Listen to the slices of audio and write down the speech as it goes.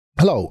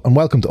Hello and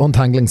welcome to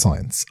Untangling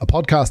Science, a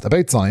podcast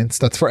about science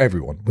that's for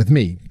everyone, with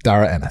me,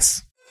 Dara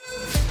Ennis.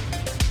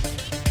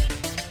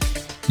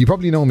 You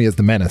probably know me as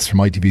the Menace from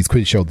ITV's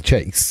quiz show The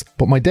Chase,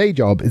 but my day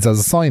job is as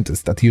a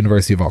scientist at the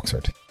University of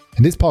Oxford.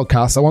 In this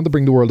podcast, I want to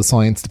bring the world of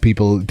science to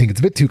people who think it's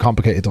a bit too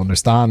complicated to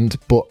understand,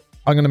 but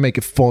I'm going to make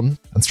it fun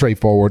and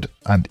straightforward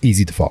and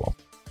easy to follow.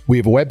 We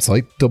have a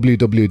website,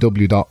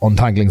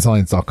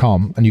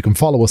 www.untanglingscience.com, and you can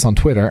follow us on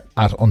Twitter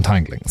at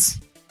Untanglings.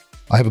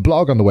 I have a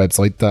blog on the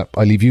website that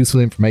I leave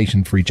useful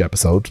information for each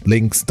episode,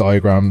 links,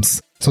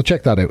 diagrams, so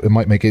check that out. It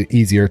might make it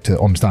easier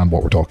to understand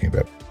what we're talking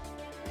about.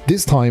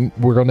 This time,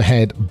 we're going to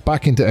head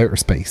back into outer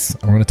space,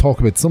 and we're going to talk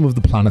about some of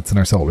the planets in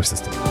our solar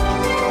system.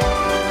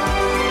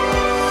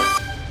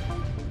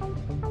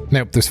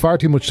 Now, there's far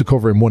too much to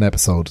cover in one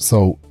episode,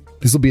 so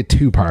this will be a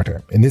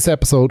two-parter. In this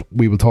episode,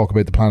 we will talk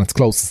about the planets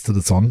closest to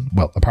the Sun,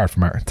 well, apart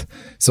from Earth,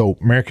 so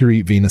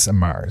Mercury, Venus and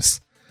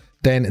Mars.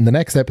 Then in the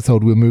next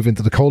episode, we'll move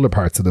into the colder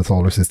parts of the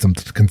solar system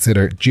to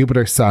consider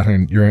Jupiter,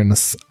 Saturn,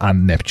 Uranus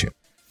and Neptune.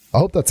 I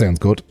hope that sounds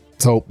good.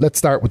 So let's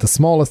start with the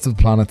smallest of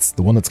the planets,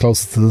 the one that's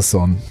closest to the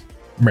Sun,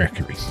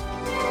 Mercury.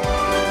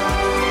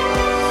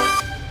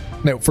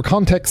 Now, for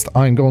context,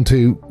 I'm going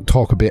to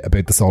talk a bit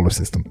about the solar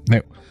system.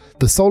 Now,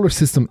 the solar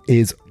system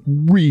is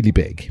really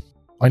big.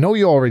 I know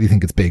you already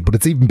think it's big, but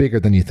it's even bigger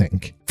than you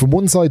think. From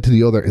one side to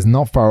the other is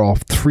not far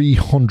off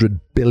 300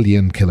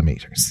 billion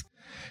kilometres.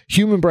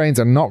 Human brains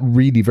are not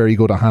really very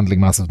good at handling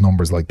massive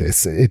numbers like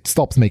this. It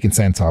stops making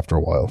sense after a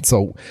while.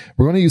 So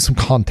we're going to use some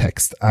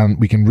context and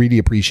we can really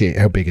appreciate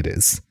how big it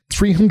is.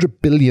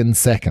 300 billion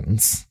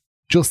seconds,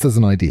 just as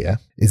an idea,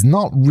 is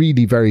not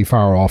really very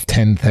far off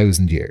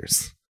 10,000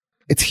 years.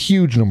 It's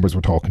huge numbers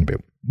we're talking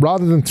about.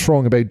 Rather than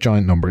throwing about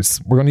giant numbers,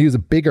 we're going to use a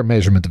bigger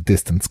measurement of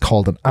distance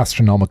called an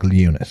astronomical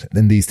unit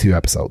in these two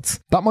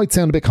episodes. That might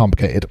sound a bit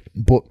complicated,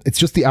 but it's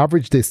just the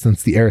average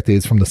distance the Earth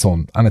is from the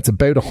Sun, and it's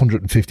about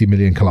 150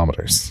 million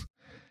kilometres.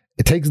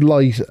 It takes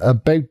light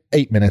about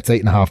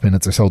 8.5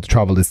 minutes or so to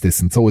travel this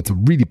distance, so it's a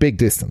really big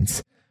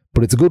distance.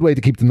 But it's a good way to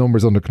keep the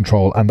numbers under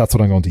control, and that's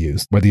what I'm going to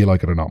use, whether you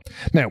like it or not.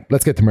 Now,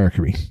 let's get to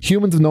Mercury.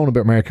 Humans have known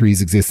about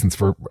Mercury's existence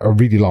for a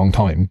really long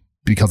time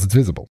because it's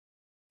visible.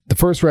 The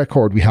first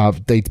record we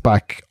have dates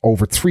back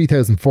over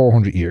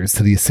 3,400 years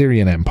to the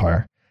Assyrian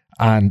Empire,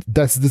 and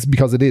this is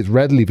because it is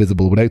readily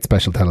visible without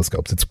special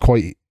telescopes. It's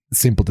quite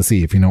simple to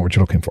see if you know what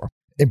you're looking for.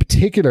 In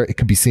particular, it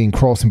could be seen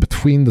crossing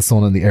between the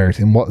Sun and the Earth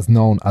in what is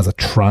known as a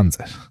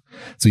transit.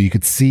 So you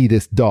could see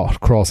this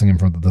dot crossing in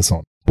front of the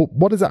Sun. But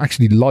what is it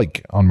actually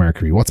like on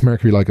Mercury? What's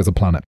Mercury like as a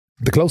planet?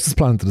 The closest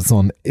planet to the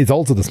Sun is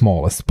also the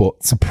smallest,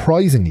 but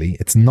surprisingly,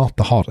 it's not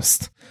the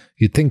hottest.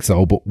 You'd think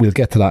so, but we'll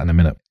get to that in a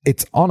minute.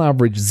 It's on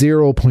average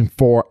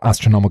 0.4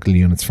 astronomical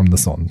units from the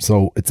Sun,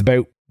 so it's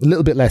about a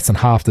little bit less than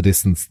half the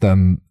distance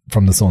than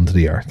from the Sun to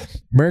the Earth.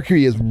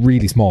 Mercury is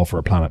really small for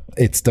a planet.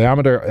 Its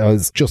diameter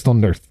is just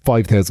under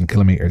 5,000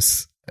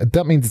 kilometres.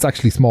 That means it's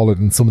actually smaller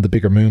than some of the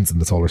bigger moons in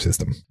the solar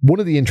system. One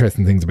of the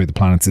interesting things about the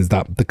planets is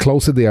that the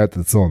closer they are to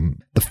the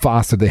Sun, the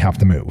faster they have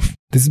to move.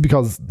 This is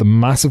because the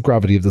massive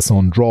gravity of the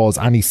Sun draws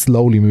any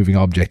slowly moving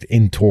object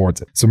in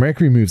towards it. So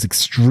Mercury moves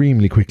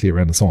extremely quickly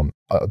around the Sun.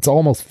 It's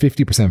almost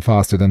 50%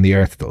 faster than the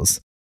Earth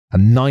does,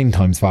 and 9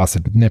 times faster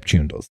than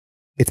Neptune does.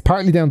 It's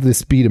partly down to the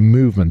speed of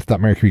movement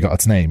that Mercury got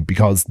its name,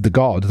 because the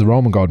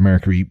Roman god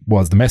Mercury,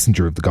 was the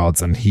messenger of the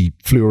gods and he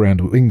flew around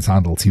with wing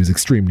sandals. He was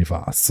extremely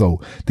fast. So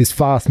this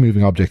fast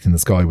moving object in the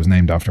sky was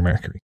named after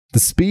Mercury.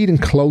 The speed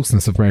and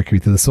closeness of Mercury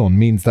to the Sun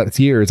means that its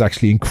year is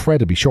actually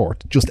incredibly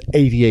short, just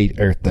 88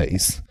 Earth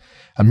days.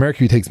 And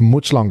Mercury takes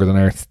much longer than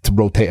Earth to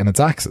rotate on its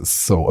axis,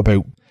 so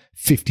about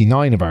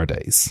 59 of our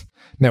days.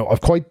 Now,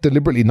 I've quite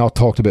deliberately not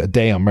talked about a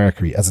day on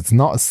Mercury, as it's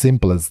not as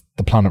simple as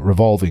the planet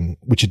revolving,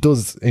 which it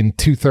does in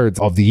 2/3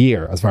 of the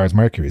year as far as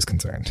Mercury is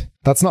concerned.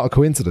 That's not a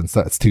coincidence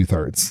that it's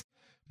 2/3,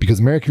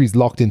 because Mercury is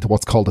locked into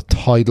what's called a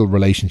tidal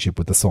relationship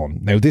with the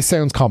Sun. Now, this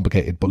sounds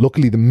complicated, but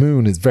luckily the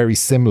Moon is very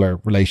similar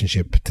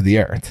relationship to the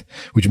Earth,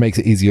 which makes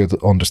it easier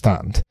to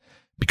understand.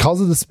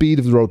 Because of the speed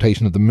of the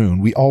rotation of the Moon,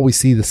 we always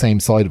see the same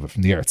side of it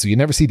from the Earth, so you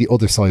never see the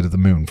other side of the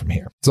Moon from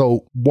here.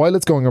 So while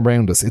it's going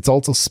around us, it's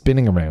also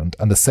spinning around,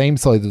 and the same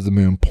side of the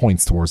Moon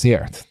points towards the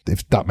Earth,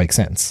 if that makes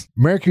sense.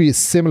 Mercury is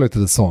similar to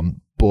the Sun,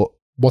 but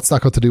what's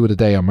that got to do with a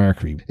day on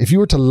Mercury? If you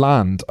were to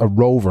land a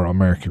rover on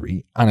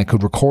Mercury and it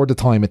could record the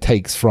time it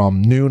takes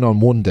from noon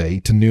on one day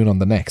to noon on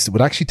the next, it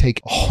would actually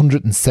take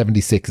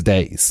 176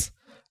 days,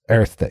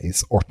 Earth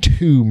days, or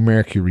 2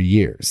 Mercury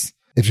years.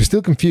 If you're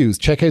still confused,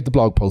 check out the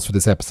blog post for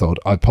this episode.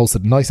 I've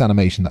posted a nice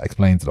animation that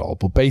explains it all.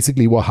 But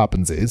basically what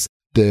happens is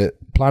the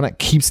planet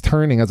keeps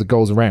turning as it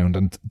goes around,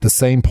 and the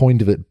same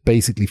point of it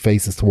basically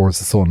faces towards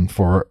the Sun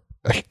for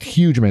a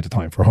huge amount of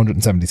time, for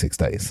 176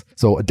 days.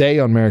 So a day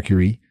on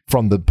Mercury,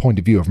 from the point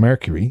of view of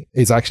Mercury,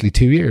 is actually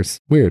 2 years.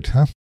 Weird,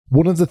 huh?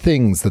 One of the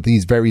things that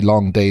these very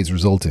long days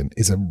result in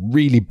is a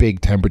really big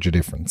temperature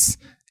difference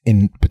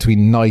in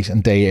between night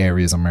and day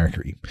areas on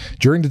Mercury.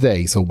 During the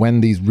day, so when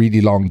these really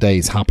long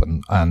days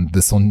happen and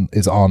the Sun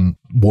is on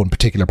one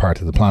particular part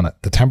of the planet,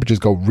 the temperatures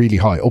go really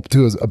high, up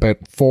to about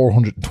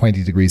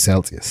 420 degrees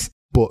Celsius.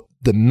 But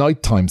the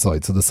nighttime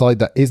side, so the side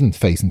that isn't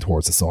facing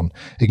towards the sun,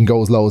 it can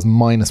go as low as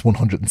minus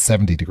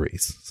 170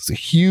 degrees. So it's a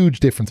huge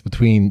difference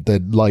between the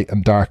light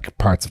and dark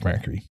parts of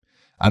Mercury.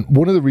 And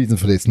one of the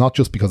reasons for this, not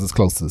just because it's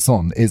close to the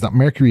sun, is that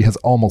Mercury has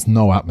almost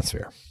no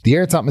atmosphere. The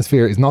Earth's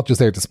atmosphere is not just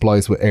there to supply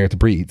us with air to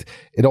breathe,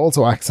 it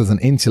also acts as an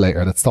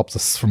insulator that stops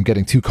us from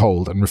getting too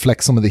cold and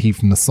reflects some of the heat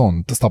from the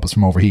sun to stop us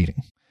from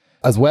overheating.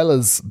 As well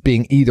as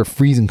being either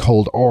freezing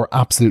cold or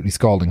absolutely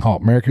scalding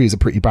hot, Mercury is a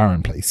pretty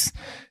barren place.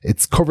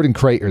 It's covered in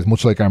craters,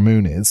 much like our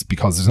moon is,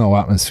 because there's no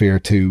atmosphere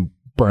to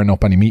burn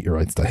up any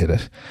meteorites that hit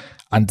it.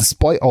 And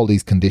despite all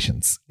these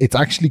conditions, it's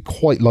actually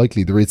quite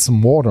likely there is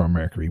some water on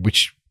Mercury,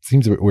 which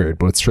seems a bit weird,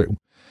 but it's true.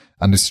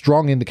 And there's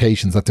strong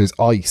indications that there's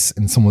ice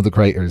in some of the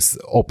craters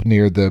up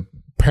near the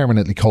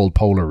permanently cold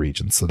polar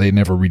regions, so they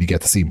never really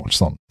get to see much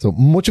sun. So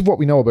much of what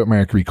we know about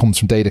Mercury comes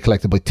from data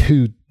collected by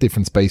two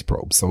different space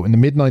probes. So in the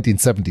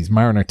mid-1970s,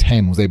 Mariner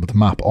 10 was able to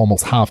map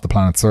almost half the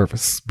planet's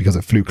surface because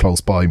it flew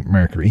close by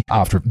Mercury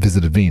after it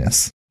visited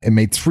Venus. It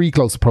made 3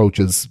 close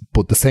approaches,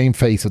 but the same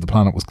face of the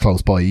planet was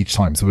close by each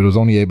time, so it was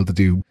only able to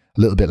do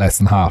a little bit less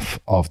than half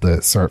of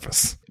the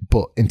surface.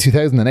 But in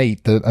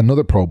 2008,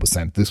 another probe was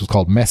sent. This was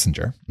called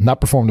Messenger, and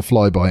that performed a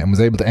flyby and was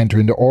able to enter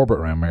into orbit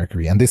around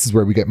Mercury, and this is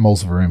where we get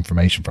most of our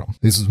information from.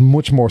 This was a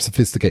much more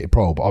sophisticated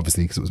probe,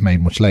 obviously, because it was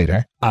made much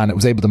later, and it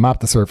was able to map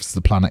the surface of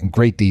the planet in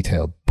great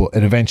detail, but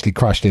it eventually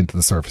crashed into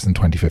the surface in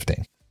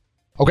 2015.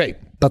 Okay,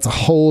 that's a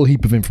whole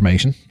heap of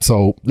information,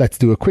 so let's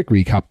do a quick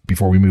recap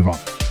before we move on.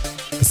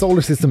 The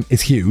solar system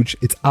is huge.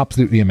 It's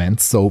absolutely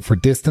immense. So for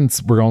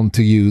distance, we're going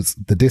to use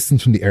the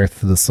distance from the Earth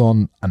to the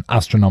sun, an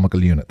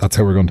astronomical unit. That's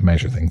how we're going to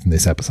measure things in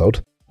this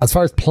episode. As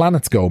far as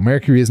planets go,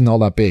 Mercury isn't all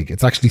that big.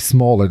 It's actually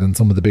smaller than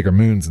some of the bigger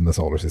moons in the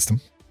solar system.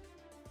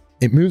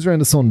 It moves around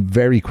the sun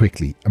very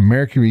quickly. A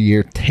Mercury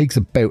year takes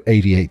about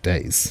 88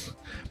 days.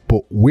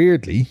 But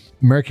weirdly,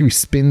 Mercury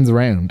spins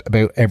around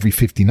about every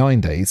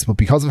 59 days, but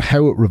because of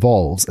how it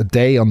revolves, a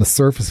day on the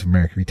surface of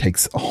Mercury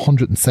takes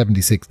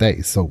 176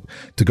 days. So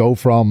to go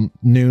from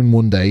noon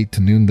one day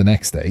to noon the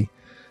next day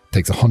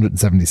takes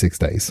 176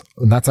 days.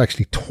 And that's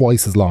actually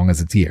twice as long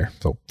as its year.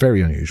 So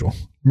very unusual.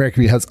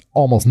 Mercury has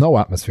almost no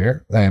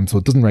atmosphere, so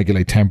it doesn't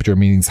regulate temperature,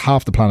 meaning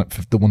half the planet,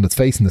 the one that's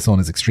facing the sun,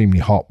 is extremely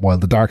hot, while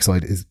the dark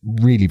side is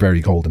really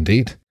very cold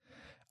indeed.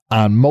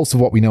 And most of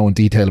what we know in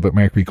detail about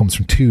Mercury comes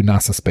from 2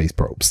 NASA space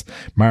probes,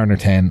 Mariner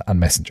 10 and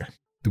Messenger.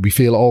 Do we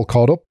feel all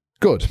caught up?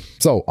 Good.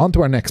 So, on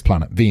to our next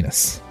planet,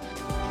 Venus.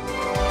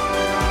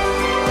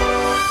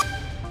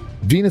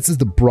 Venus is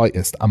the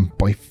brightest and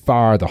by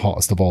far the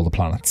hottest of all the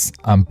planets,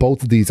 and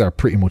both of these are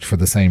pretty much for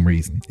the same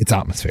reason, its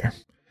atmosphere.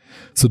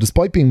 So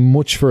despite being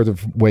much further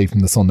away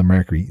from the sun than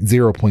Mercury,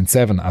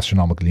 0.7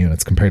 astronomical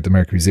units compared to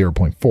Mercury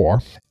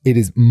 0.4, it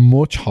is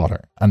much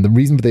hotter, and the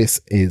reason for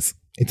this is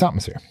its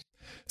atmosphere.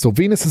 So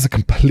Venus is a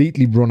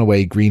completely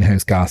runaway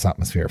greenhouse gas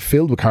atmosphere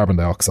filled with carbon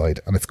dioxide,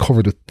 and it's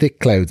covered with thick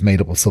clouds made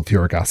up of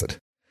sulfuric acid.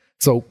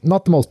 So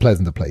not the most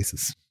pleasant of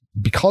places.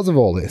 Because of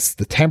all this,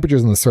 the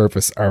temperatures on the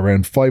surface are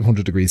around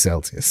 500 degrees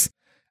Celsius,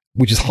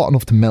 which is hot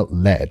enough to melt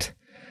lead.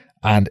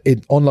 And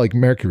unlike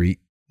Mercury,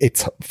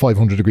 it's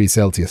 500 degrees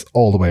Celsius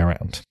all the way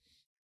around.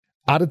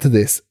 Added to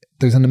this,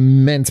 there's an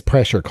immense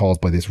pressure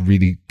caused by this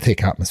really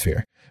thick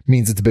atmosphere.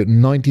 Means it's about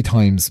 90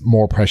 times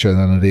more pressure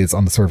than it is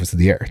on the surface of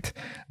the Earth,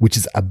 which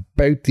is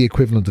about the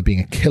equivalent of being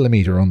a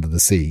kilometre under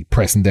the sea,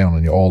 pressing down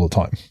on you all the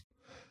time.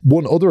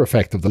 One other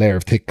effect of the layer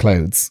of thick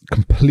clouds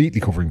completely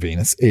covering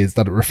Venus is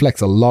that it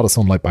reflects a lot of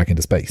sunlight back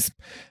into space.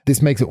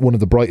 This makes it one of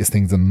the brightest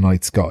things in the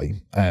night sky,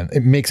 and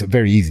it makes it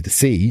very easy to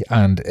see,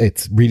 and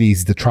it's really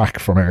easy to track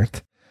from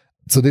Earth.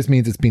 So this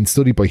means it's been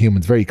studied by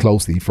humans very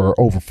closely for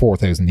over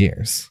 4,000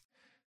 years.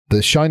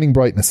 The shining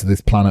brightness of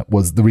this planet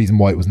was the reason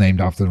why it was named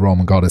after the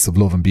Roman goddess of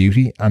love and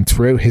beauty, and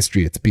throughout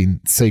history it's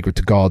been sacred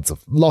to gods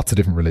of lots of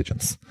different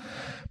religions.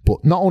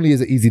 But not only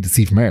is it easy to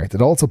see from Earth,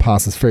 it also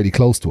passes fairly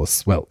close to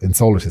us, well, in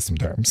solar system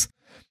terms.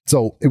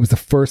 So it was the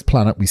first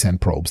planet we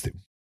sent probes to.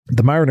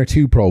 The Mariner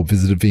 2 probe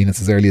visited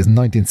Venus as early as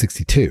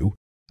 1962,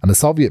 and the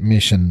Soviet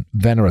mission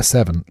Venera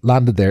 7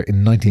 landed there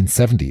in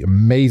 1970.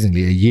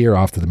 Amazingly, a year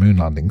after the moon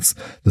landings,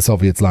 the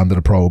Soviets landed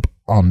a probe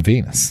on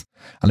Venus.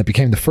 And it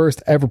became the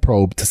first ever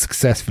probe to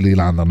successfully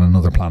land on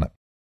another planet.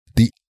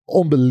 The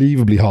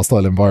unbelievably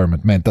hostile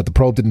environment meant that the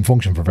probe didn't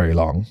function for very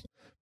long,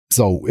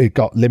 so it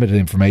got limited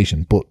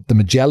information, but the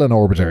Magellan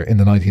orbiter in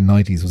the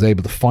 1990s was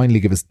able to finally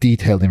give us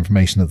detailed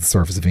information of the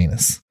surface of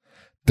Venus.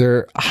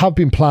 There have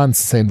been plans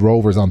to send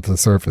rovers onto the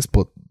surface,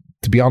 but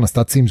to be honest,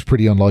 that seems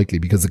pretty unlikely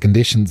because the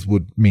conditions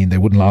would mean they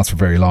wouldn't last for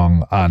very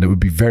long, and it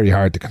would be very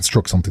hard to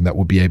construct something that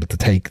would be able to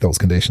take those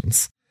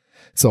conditions.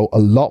 So a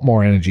lot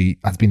more energy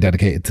has been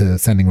dedicated to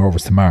sending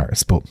rovers to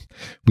Mars, but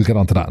we'll get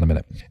onto that in a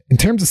minute. In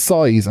terms of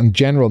size and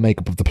general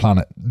makeup of the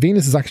planet,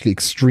 Venus is actually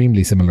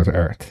extremely similar to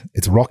Earth.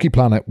 It's a rocky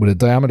planet with a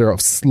diameter of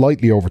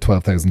slightly over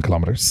 12,000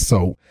 kilometers,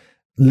 so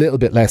a little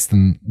bit less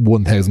than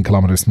 1,000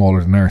 kilometers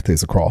smaller than Earth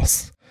is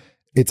across.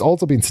 It's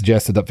also been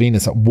suggested that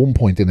Venus at one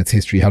point in its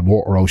history had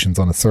water oceans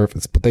on its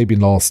surface, but they've been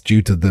lost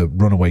due to the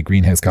runaway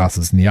greenhouse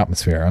gases in the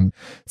atmosphere. And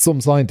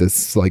some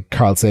scientists, like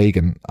Carl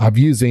Sagan, have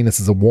used Venus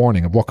as a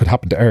warning of what could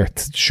happen to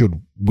Earth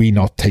should we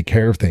not take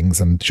care of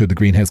things and should the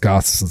greenhouse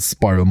gases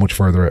spiral much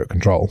further out of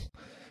control.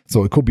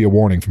 So it could be a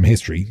warning from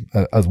history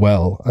as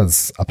well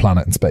as a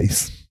planet in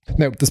space.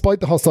 Now,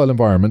 despite the hostile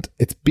environment,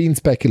 it's been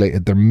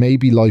speculated there may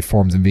be life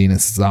forms in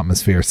Venus's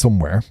atmosphere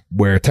somewhere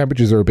where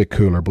temperatures are a bit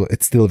cooler, but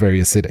it's still very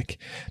acidic.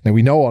 Now,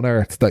 we know on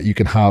Earth that you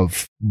can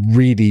have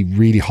really,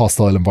 really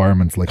hostile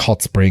environments like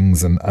hot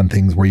springs and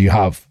things where you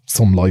have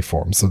some life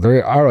forms. So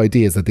there are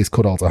ideas that this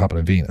could also happen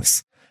in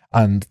Venus.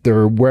 And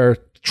there were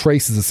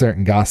traces of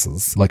certain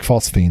gases like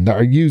phosphine that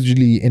are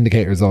usually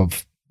indicators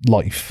of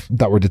life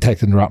that were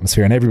detected in their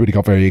atmosphere, and everybody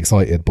got very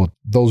excited, but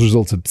those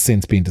results have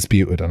since been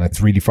disputed and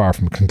it's really far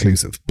from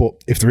conclusive. But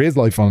if there is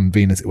life on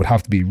Venus, it would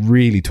have to be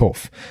really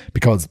tough,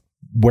 because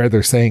where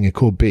they're saying it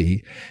could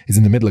be is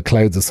in the middle of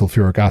clouds of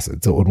sulfuric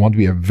acid, so it would want to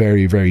be a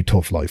very, very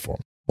tough life form.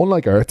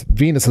 Unlike Earth,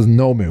 Venus has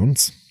no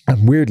moons,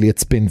 and weirdly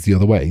it spins the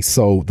other way,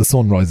 so the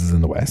sun rises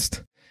in the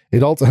west.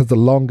 It also has the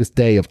longest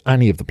day of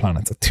any of the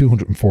planets at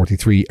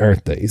 243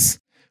 Earth days,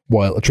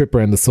 while a trip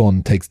around the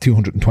sun takes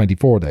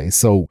 224 days,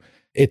 so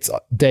its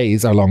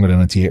days are longer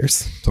than its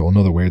years. So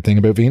another weird thing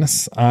about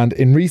Venus. And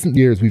in recent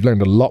years, we've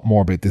learned a lot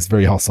more about this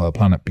very hostile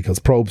planet because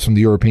probes from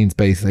the European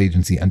Space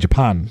Agency and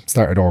Japan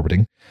started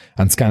orbiting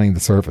and scanning the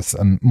surface,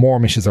 and more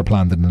missions are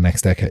planned in the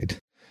next decade.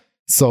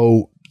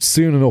 So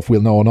soon enough, we'll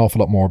know an awful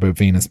lot more about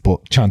Venus,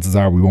 but chances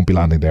are we won't be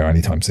landing there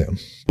anytime soon.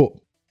 But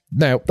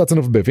now, that's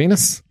enough about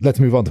Venus. Let's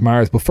move on to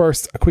Mars. But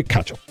first, a quick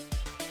catch-up.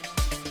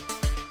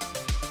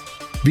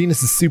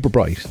 Venus is super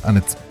bright, and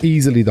it's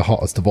easily the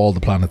hottest of all the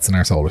planets in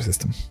our solar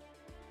system.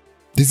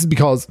 This is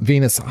because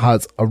Venus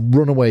has a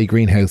runaway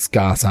greenhouse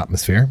gas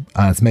atmosphere,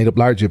 and it's made up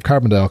largely of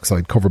carbon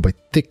dioxide covered by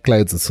thick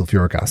clouds of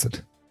sulfuric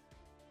acid.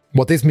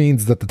 What this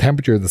means is that the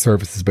temperature of the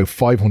surface is about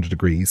 500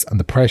 degrees and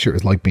the pressure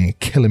is like being a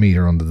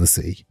kilometre under the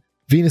sea.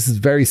 Venus is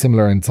very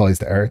similar in size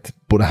to Earth,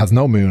 but it has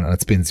no moon and it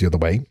spins the other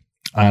way.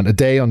 And a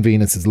day on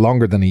Venus is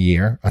longer than a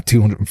year at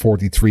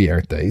 243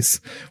 Earth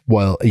days,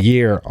 while a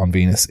year on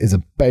Venus is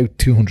about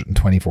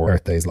 224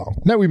 Earth days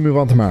long. Now we move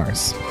on to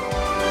Mars.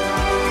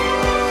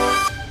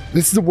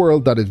 This is a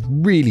world that is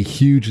really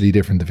hugely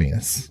different to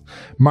Venus.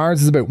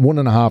 Mars is about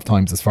 1.5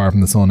 times as far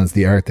from the sun as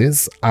the Earth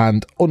is,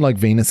 and unlike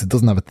Venus, it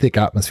doesn't have a thick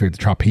atmosphere to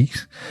trap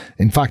heat.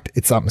 In fact,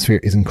 its atmosphere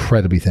is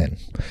incredibly thin.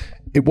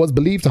 It was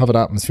believed to have an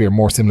atmosphere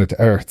more similar to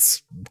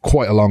Earth's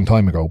quite a long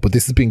time ago, but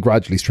this has been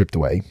gradually stripped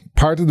away.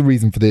 Part of the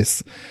reason for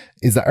this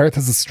is that Earth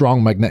has a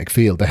strong magnetic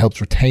field that helps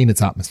retain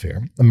its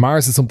atmosphere, and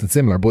Mars is something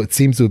similar, but it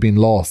seems to have been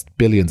lost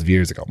billions of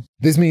years ago.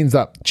 This means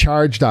that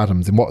charged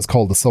atoms in what is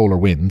called the solar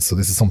wind, so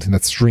this is something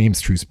that streams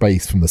through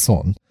space from the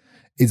sun,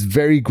 is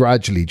very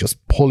gradually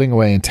just pulling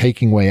away and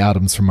taking away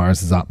atoms from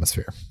Mars's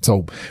atmosphere.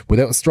 So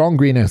without a strong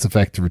greenhouse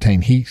effect to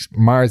retain heat,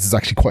 Mars is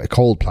actually quite a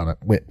cold planet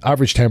with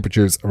average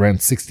temperatures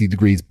around 60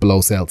 degrees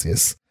below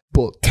Celsius.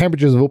 But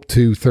temperatures of up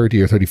to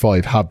 30 or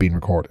 35 have been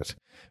recorded,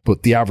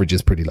 but the average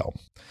is pretty low.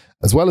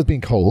 As well as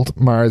being cold,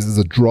 Mars is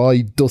a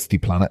dry, dusty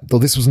planet, though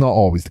this was not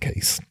always the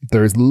case.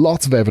 There is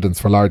lots of evidence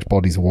for large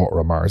bodies of water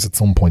on Mars at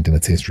some point in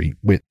its history,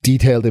 with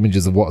detailed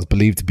images of what is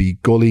believed to be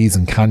gullies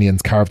and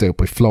canyons carved out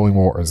by flowing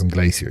waters and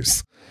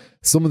glaciers.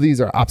 Some of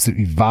these are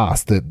absolutely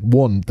vast. The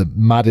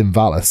Madin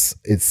Vallis,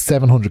 is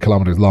 700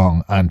 kilometers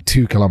long and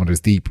 2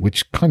 kilometers deep,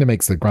 which kind of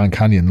makes the Grand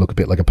Canyon look a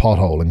bit like a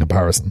pothole in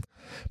comparison.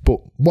 But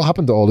what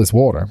happened to all this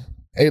water?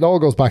 It all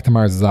goes back to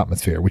Mars's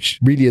atmosphere, which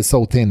really is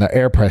so thin that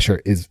air pressure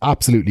is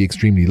absolutely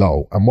extremely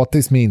low. And what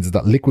this means is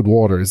that liquid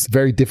water is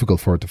very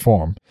difficult for it to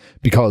form,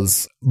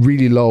 because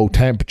really low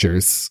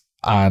temperatures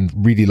and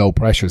really low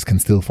pressures can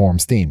still form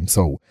steam.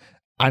 So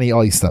any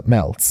ice that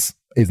melts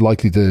is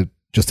likely to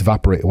just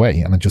evaporate away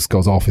and it just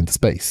goes off into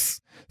space.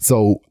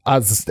 So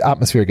as the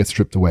atmosphere gets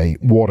stripped away,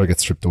 water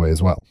gets stripped away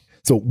as well.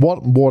 So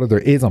what water there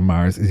is on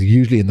Mars is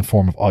usually in the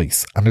form of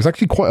ice, and there's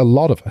actually quite a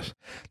lot of it.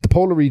 The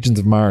polar regions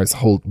of Mars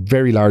hold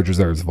very large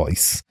reserves of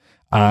ice,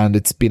 and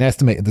it's been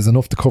estimated there's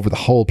enough to cover the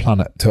whole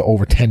planet to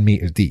over 10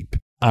 meters deep.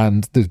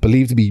 And there's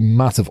believed to be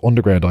massive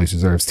underground ice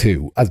reserves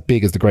too, as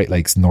big as the Great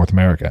Lakes in North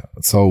America.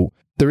 So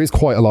there is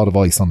quite a lot of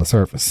ice on the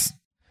surface.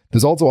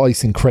 There's also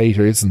ice in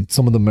craters, and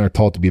some of them are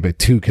thought to be about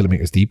 2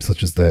 kilometers deep,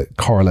 such as the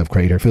Korolev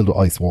crater filled with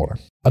ice water.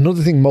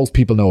 Another thing most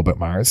people know about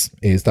Mars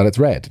is that it's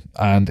red,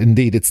 and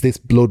indeed it's this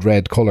blood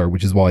red colour,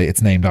 which is why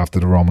it's named after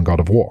the Roman god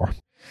of war.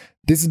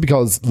 This is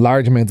because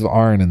large amounts of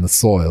iron in the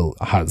soil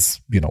has,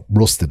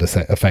 rusted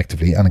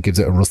effectively, and it gives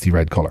it a rusty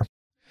red colour.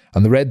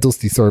 And the red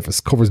dusty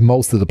surface covers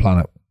most of the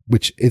planet,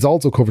 which is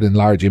also covered in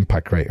large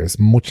impact craters,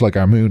 much like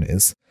our moon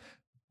is.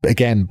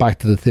 Again, back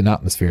to the thin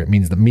atmosphere, it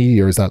means that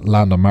meteors that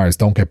land on Mars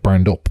don't get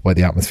burned up by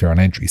the atmosphere on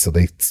entry, so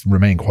they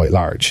remain quite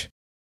large.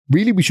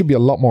 Really, we should be a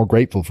lot more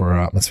grateful for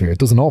our atmosphere. It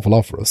does an awful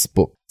lot for us.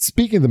 But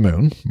speaking of the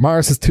moon,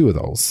 Mars has 2 of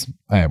those.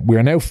 We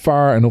are now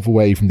far enough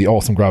away from the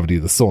awesome gravity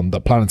of the sun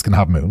that planets can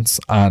have moons,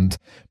 and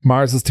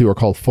Mars's 2 are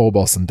called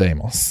Phobos and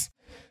Deimos.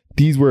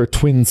 These were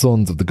twin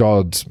sons of the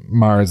god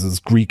Mars'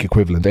 Greek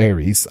equivalent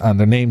Ares, and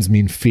their names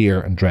mean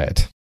fear and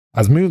dread.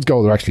 As moons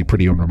go, they're actually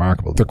pretty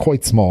unremarkable. They're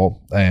quite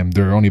small.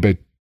 They're only about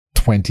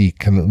 20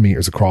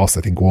 kilometres across,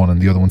 I think one,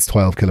 and the other one's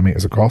 12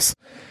 kilometres across.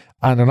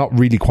 And they're not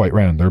really quite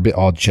round. They're a bit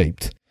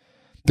odd-shaped.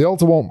 They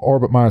also won't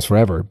orbit Mars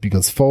forever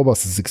because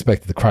Phobos is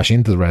expected to crash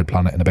into the red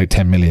planet in about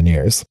 10 million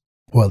years,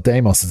 while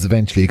Deimos is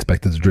eventually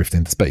expected to drift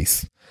into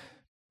space.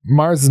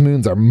 Mars'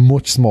 moons are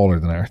much smaller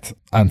than Earth,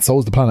 and so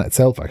is the planet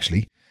itself,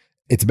 actually.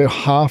 It's about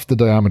half the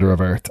diameter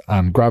of Earth,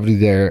 and gravity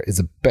there is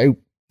about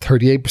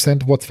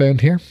 38% of what's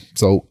found here.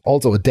 So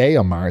also a day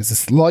on Mars is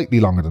slightly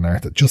longer than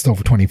Earth at just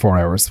over 24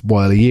 hours,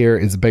 while a year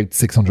is about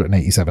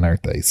 687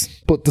 Earth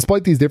days. But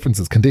despite these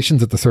differences,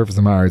 conditions at the surface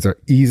of Mars are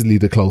easily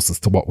the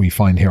closest to what we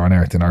find here on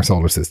Earth in our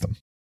solar system.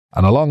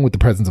 And along with the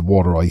presence of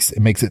water ice, it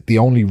makes it the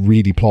only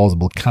really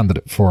plausible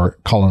candidate for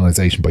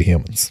colonization by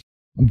humans.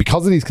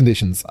 Because of these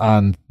conditions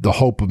and the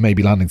hope of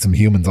maybe landing some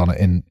humans on it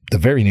in the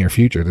very near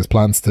future, there's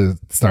plans to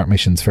start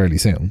missions fairly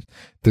soon.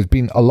 There's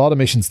been a lot of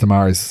missions to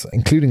Mars,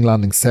 including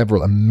landing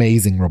several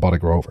amazing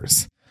robotic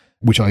rovers,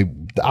 which I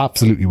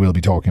absolutely will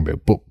be talking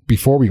about. But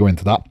before we go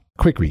into that,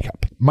 quick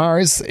recap.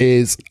 Mars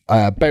is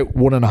about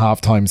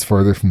 1.5 times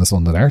further from the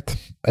sun than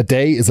Earth. A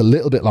day is a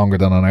little bit longer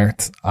than on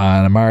Earth,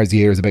 and a Mars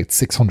year is about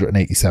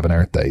 687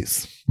 Earth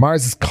days.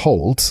 Mars is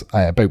cold,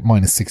 about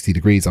minus 60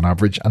 degrees on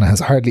average, and it has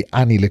hardly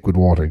any liquid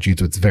water due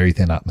to its very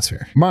thin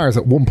atmosphere. Mars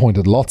at one point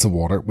had lots of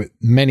water, with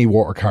many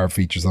water-carved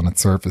features on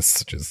its surface,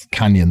 such as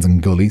canyons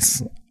and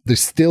gullies.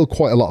 There's still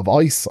quite a lot of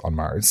ice on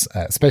Mars,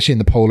 especially in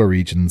the polar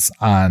regions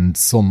and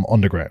some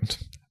underground.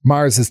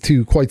 Mars has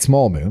 2 quite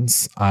small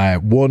moons.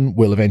 One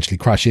will eventually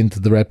crash into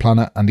the red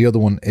planet, and the other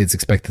one is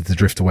expected to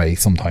drift away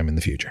sometime in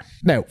the future.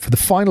 Now, for the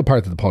final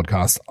part of the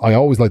podcast, I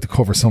always like to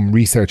cover some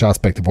research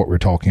aspect of what we're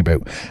talking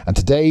about. And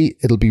today,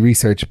 it'll be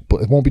research,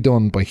 but it won't be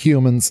done by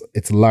humans.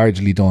 It's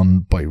largely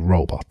done by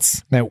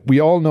robots. Now, we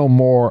all know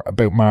more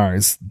about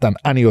Mars than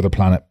any other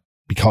planet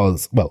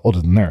because, well, other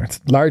than Earth,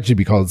 largely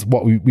because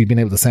we've been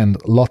able to send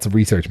lots of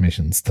research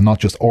missions to not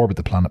just orbit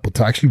the planet, but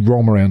to actually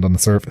roam around on the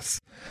surface.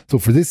 So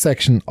for this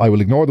section, I will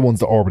ignore the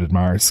ones that orbited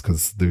Mars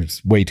because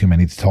there's way too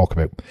many to talk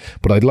about.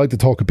 But I'd like to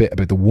talk a bit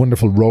about the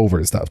wonderful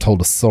rovers that have told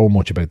us so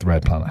much about the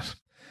red planet.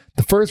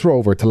 The first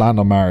rover to land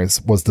on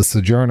Mars was the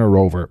Sojourner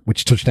rover,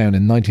 which touched down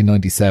in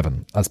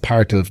 1997 as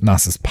part of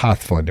NASA's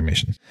Pathfinder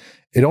mission.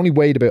 It only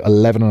weighed about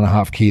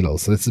 11.5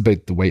 kilos, so this is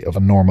about the weight of a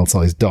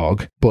normal-sized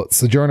dog, but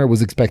Sojourner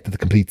was expected to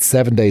complete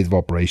 7 days of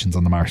operations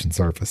on the Martian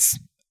surface.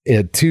 It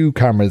had 2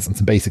 cameras and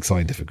some basic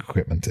scientific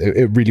equipment.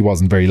 It really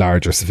wasn't very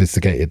large or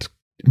sophisticated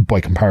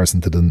by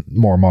comparison to the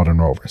more modern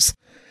rovers.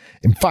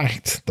 In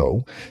fact,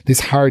 though,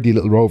 this hardy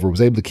little rover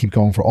was able to keep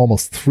going for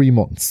almost 3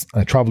 months,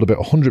 and it travelled about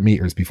 100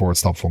 metres before it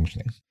stopped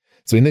functioning.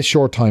 So in this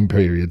short time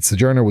period,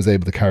 Sojourner was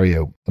able to carry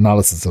out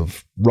analysis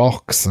of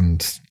rocks and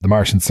the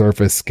Martian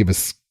surface, give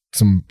us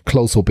some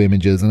close-up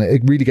images, and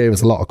it really gave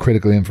us a lot of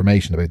critical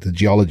information about the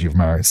geology of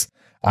Mars,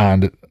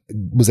 and it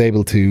was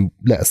able to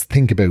let us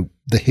think about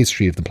the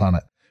history of the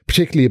planet,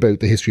 particularly about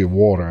the history of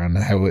water and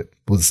how it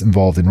was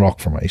involved in rock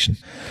formation.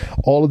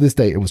 All of this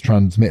data was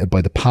transmitted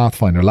by the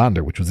Pathfinder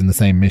lander, which was in the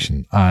same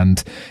mission.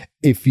 And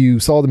if you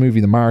saw the movie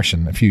The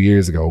Martian a few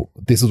years ago,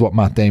 this is what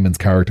Matt Damon's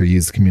character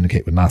used to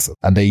communicate with NASA.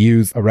 And they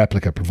used a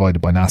replica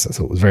provided by NASA,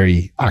 so it was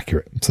very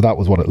accurate. So that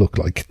was what it looked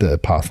like, the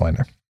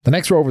Pathfinder. The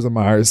next rovers on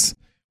Mars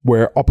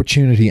were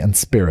Opportunity and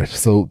Spirit.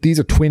 So these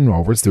are twin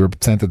rovers. They were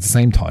sent at the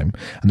same time,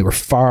 and they were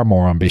far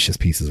more ambitious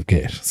pieces of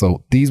kit.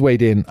 So these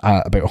weighed in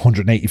at about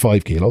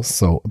 185 kilos,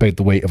 so about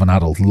the weight of an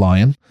adult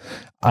lion.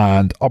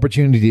 And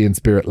Opportunity and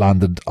Spirit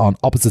landed on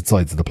opposite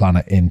sides of the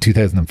planet in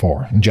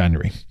 2004, in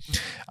January.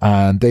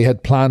 And they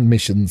had planned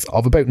missions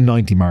of about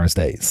 90 Mars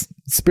days.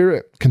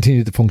 Spirit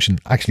continued to function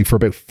actually for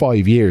about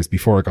 5 years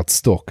before it got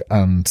stuck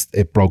and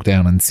it broke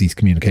down and ceased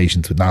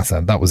communications with NASA.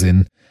 And that was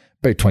in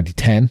about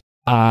 2010.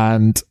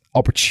 And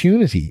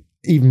Opportunity,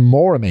 even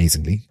more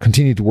amazingly,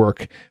 continued to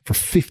work for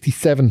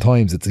 57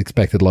 times its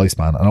expected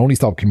lifespan and only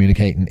stopped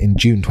communicating in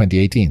June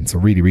 2018, so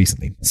really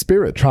recently.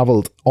 Spirit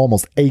travelled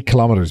almost 8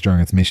 kilometres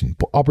during its mission,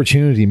 but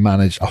Opportunity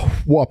managed a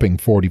whopping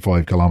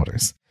 45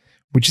 kilometres,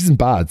 which isn't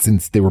bad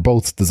since they were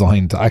both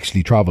designed to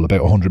actually travel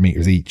about 100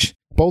 metres each.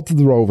 Both of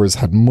the rovers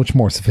had much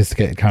more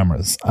sophisticated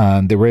cameras,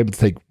 and they were able to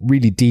take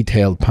really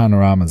detailed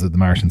panoramas of the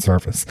Martian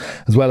surface,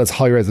 as well as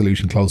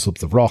high-resolution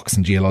close-ups of rocks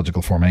and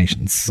geological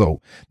formations.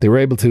 So they were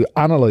able to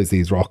analyse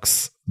these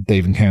rocks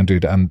they've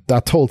encountered, and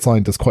that told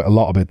scientists quite a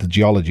lot about the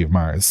geology of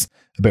Mars,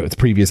 about its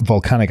previous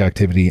volcanic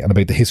activity, and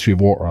about the history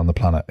of water on the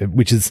planet,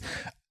 which is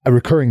a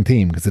recurring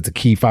theme because it's a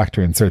key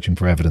factor in searching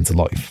for evidence of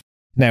life.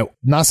 Now,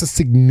 NASA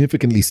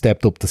significantly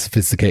stepped up the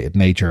sophisticated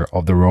nature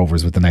of the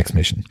rovers with the next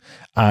mission.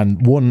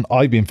 And one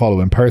I've been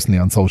following personally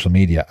on social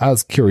media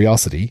as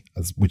Curiosity,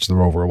 which the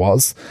rover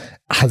was,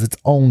 has its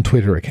own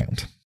Twitter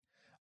account.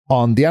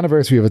 On the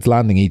anniversary of its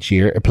landing each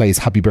year, it plays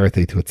happy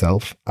birthday to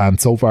itself.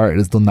 And so far, it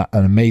has done that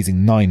an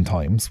amazing 9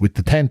 times, with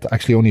the 10th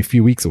actually only a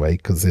few weeks away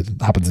because it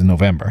happens in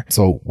November.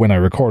 So when I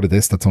recorded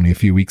this, that's only a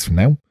few weeks from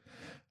now.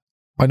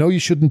 I know you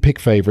shouldn't pick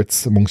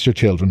favourites amongst your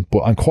children,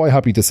 but I'm quite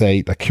happy to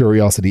say that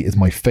Curiosity is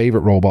my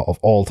favourite robot of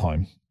all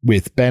time,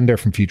 with Bender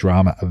from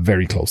Futurama a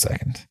very close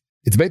second.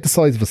 It's about the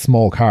size of a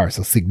small car,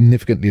 so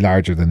significantly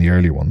larger than the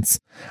earlier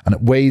ones, and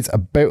it weighs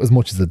about as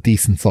much as a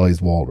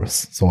decent-sized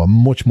walrus, so a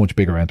much, much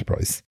bigger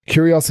enterprise.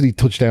 Curiosity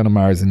touched down on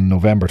Mars in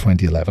November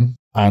 2011,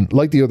 and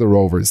like the other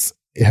rovers,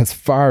 it has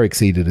far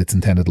exceeded its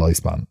intended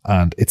lifespan,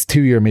 and its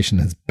 2-year mission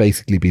has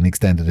basically been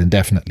extended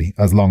indefinitely,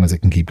 as long as it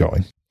can keep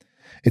going.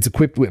 It's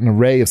equipped with an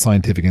array of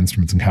scientific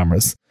instruments and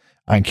cameras,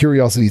 and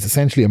Curiosity is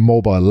essentially a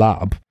mobile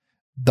lab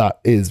that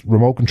is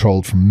remote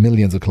controlled from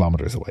millions of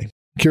kilometres away.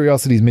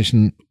 Curiosity's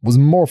mission was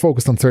more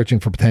focused on searching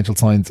for potential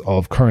signs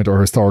of current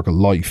or historical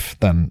life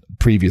than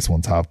previous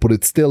ones have, but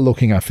it's still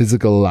looking at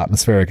physical,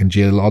 atmospheric and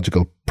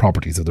geological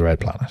properties of the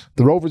red planet.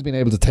 The rover's been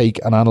able to take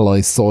and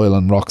analyse soil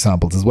and rock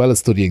samples, as well as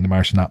studying the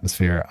Martian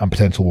atmosphere and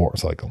potential water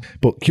cycle.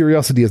 But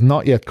Curiosity has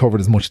not yet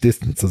covered as much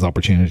distance as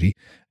Opportunity,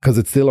 because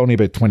it's still only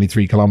about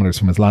 23 kilometres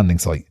from its landing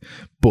site,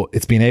 but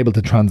it's been able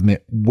to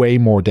transmit way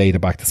more data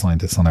back to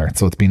scientists on Earth,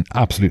 so it's been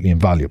absolutely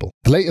invaluable.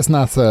 The latest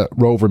NASA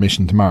rover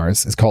mission to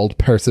Mars is called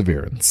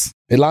Perseverance.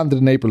 It landed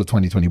in April of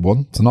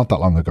 2021, so not that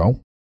long ago,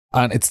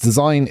 and its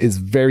design is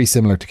very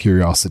similar to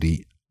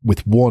Curiosity,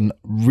 with one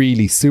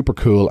really super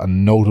cool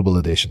and notable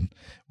addition,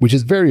 which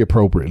is very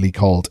appropriately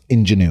called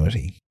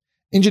Ingenuity.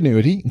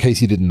 Ingenuity, in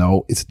case you didn't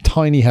know, is a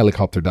tiny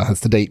helicopter that has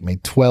to date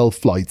made 12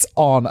 flights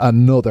on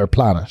another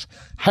planet.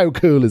 How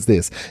cool is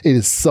this? It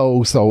is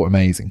so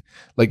amazing.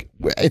 Like,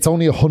 it's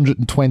only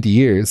 120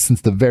 years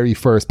since the very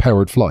first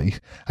powered flight,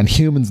 and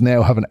humans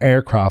now have an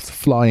aircraft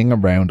flying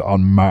around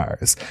on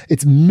Mars.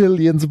 It's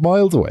millions of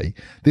miles away.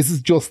 This is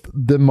just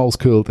the most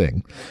cool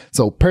thing.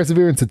 So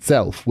Perseverance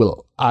itself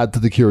will add to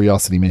the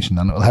Curiosity mission,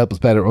 and it will help us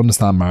better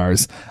understand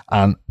Mars,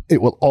 and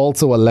it will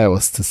also allow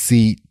us to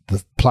see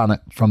the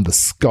planet from the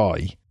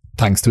sky,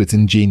 thanks to its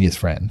ingenious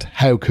friend.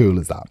 How cool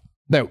is that?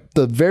 Now,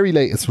 the very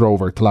latest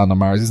rover to land on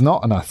Mars is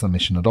not a NASA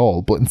mission at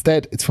all, but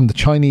instead it's from the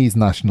Chinese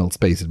National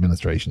Space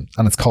Administration,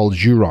 and it's called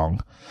Zhurong.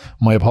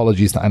 My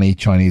apologies to any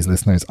Chinese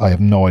listeners, I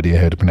have no idea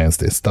how to pronounce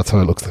this. That's how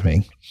it looks to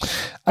me.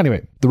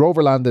 Anyway, the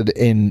rover landed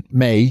in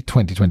May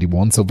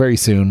 2021, so very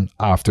soon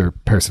after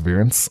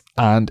Perseverance,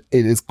 and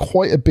it is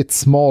quite a bit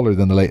smaller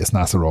than the latest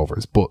NASA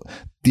rovers, but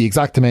the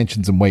exact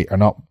dimensions and weight are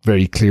not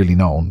very clearly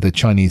known. The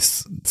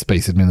Chinese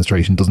Space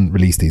Administration doesn't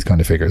release these kind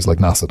of figures like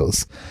NASA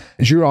does.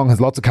 Zhurong has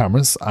lots of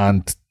cameras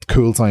and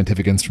cool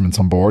scientific instruments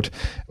on board,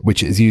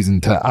 which is using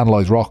to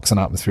analyse rocks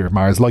and atmosphere of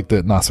Mars, like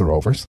the NASA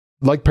rovers.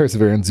 Like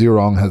Perseverance,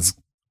 Zhurong has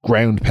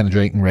ground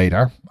penetrating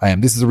radar.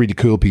 This is a really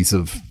cool piece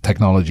of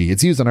technology.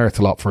 It's used on Earth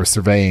a lot for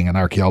surveying and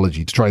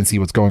archaeology to try and see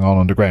what's going on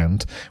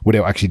underground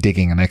without actually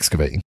digging and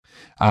excavating.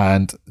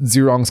 And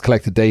Zhurong's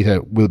collected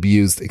data will be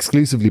used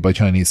exclusively by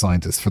Chinese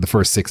scientists for the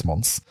first 6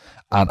 months.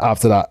 And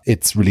after that,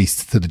 it's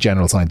released to the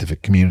general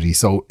scientific community.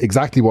 So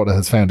exactly what it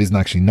has found isn't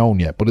actually known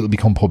yet, but it'll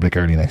become public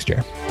early next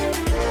year.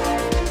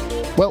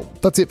 Well,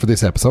 that's it for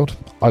this episode.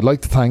 I'd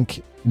like to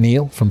thank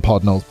Neil from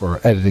Podnote for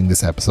editing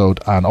this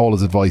episode and all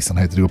his advice on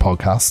how to do a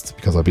podcast,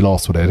 because I'd be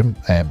lost without him.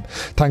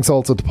 Thanks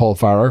also to Paul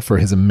Farrer for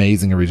his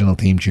amazing original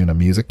theme tune and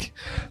music.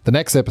 The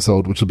next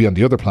episode, which will be on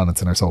the other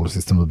planets in our solar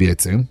system, will be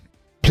out soon.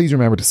 Please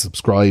remember to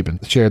subscribe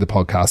and share the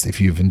podcast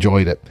if you've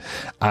enjoyed it,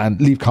 and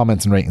leave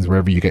comments and ratings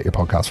wherever you get your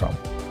podcast from.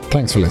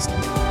 Thanks for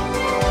listening.